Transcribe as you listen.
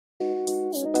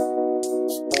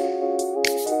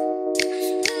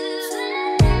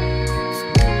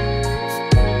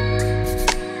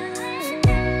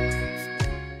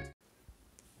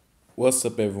What's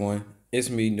up, everyone? It's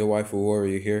me, No Waifu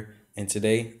Warrior here, and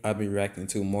today I'll be reacting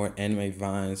to more anime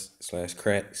vines slash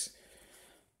cracks.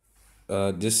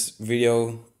 This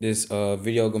video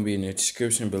gonna be in the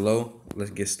description below.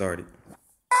 Let's get started.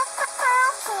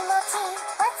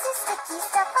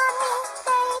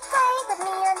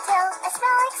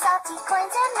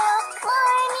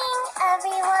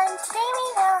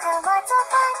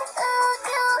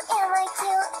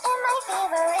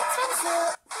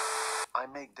 I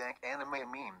make dank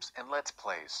anime memes and let's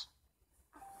plays.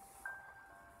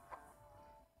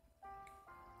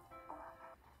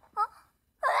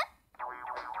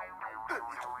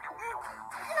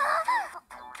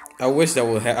 I wish that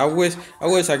would I wish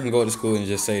I can go to school and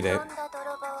just say that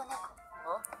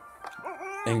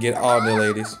and get all the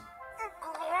ladies.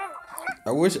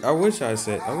 I wish I can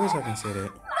say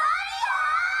that.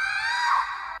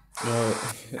 No.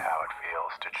 How it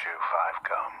feels to chew 5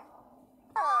 gum.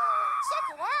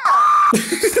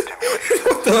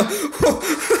 What the?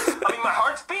 I mean, my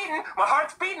heart's beating,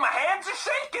 my hands are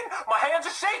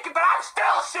shaking, but I'm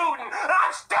still shooting, and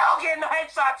I'm still getting the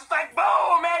headshots. It's like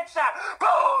boom, headshot,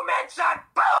 boom.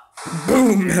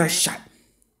 Boom, headshot.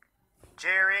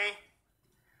 Jerry,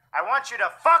 I want you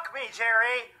to fuck me,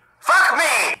 Jerry. Fuck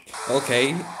me!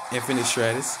 Okay, Infinite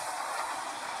Stratus.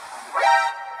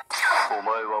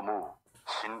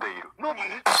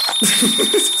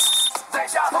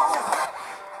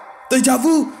 Deja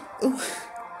vu!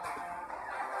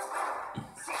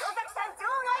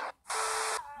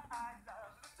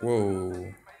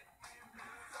 Whoa.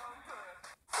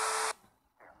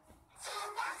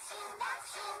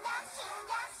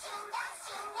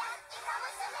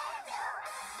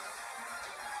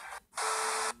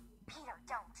 Peter,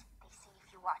 don't. They say if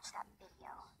you watch that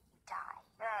video, you die.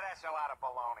 Yeah, that's a lot of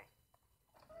baloney.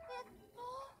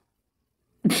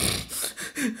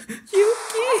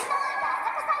 Yuki!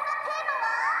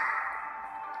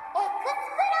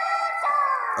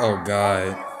 Oh,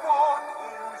 God.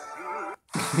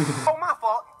 Oh, my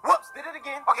fault. Whoops, did it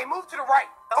again. Okay, move to the right.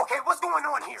 Okay, what's going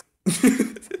on here?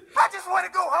 I just want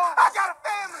to go home. I got a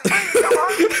family. Come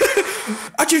on.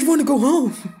 I just want to go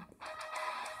home.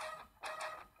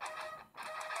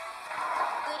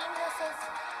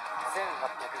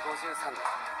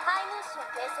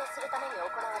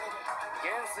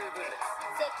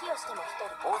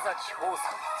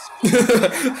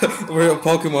 We're a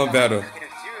Pokemon battle.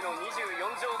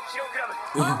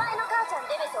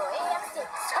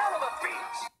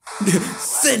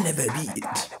 Son of a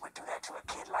bitch. They would do that to a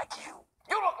kid like you.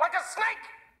 You look like a snake.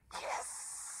 Yes.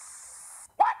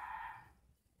 What?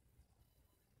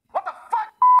 What the fuck?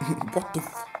 What the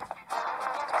f-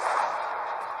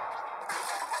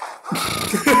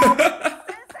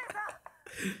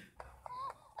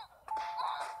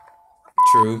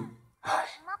 True.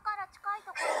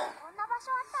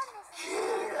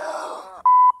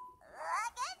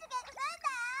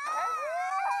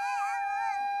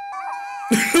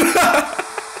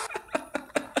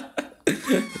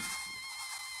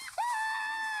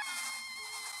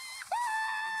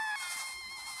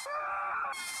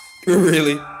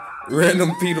 Really?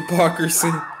 Random Peter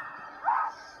Parkerson.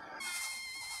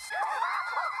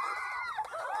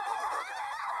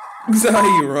 Is that how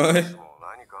you run?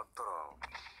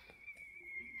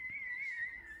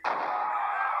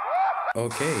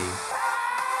 Okay.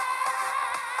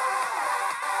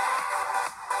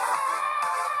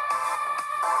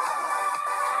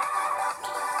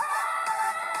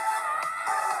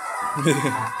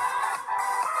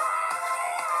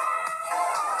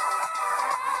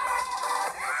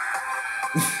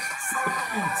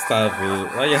 Stop it.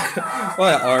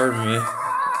 Why arm me?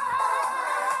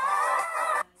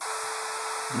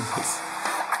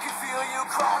 I can feel you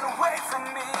crawling away from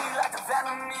me like a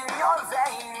venom in your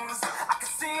veins. I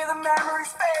can see the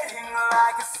memories fading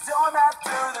like a storm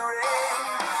after the rain.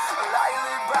 Lie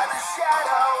lit by the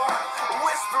shadow,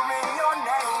 whispering your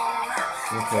name.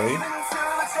 Okay. Even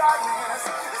through the darkness,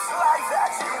 it's life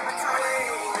that you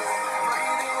betray.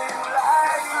 Breathing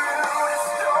life through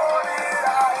distorted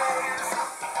eyes.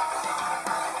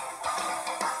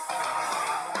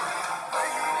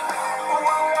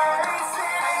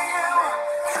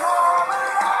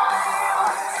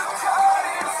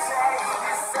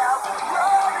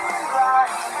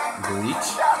 Bleach.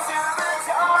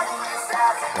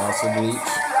 Lots of Bleach.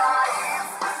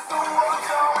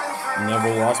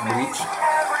 Never watched Bleach.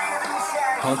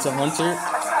 Hunter x Hunter.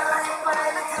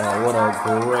 What a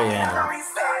great anime.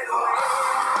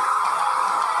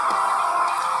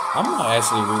 I might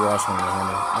actually rewatch Hunter x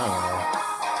Hunter. I don't know.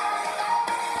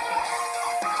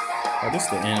 Oh, this is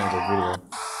the end of the video.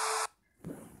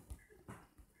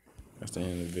 That's the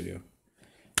end of the video.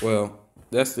 Well,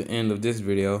 that's the end of this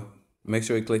video. Make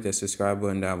sure you click that subscribe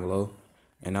button down below,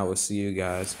 and I will see you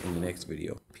guys in the next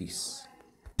video. Peace.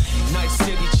 Night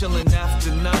city chillin' after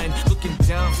 9, looking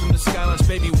down from the skylines,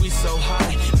 baby we so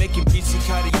high, making beats in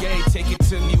Cartier, take it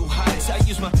to new heights. I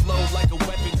use my flow like a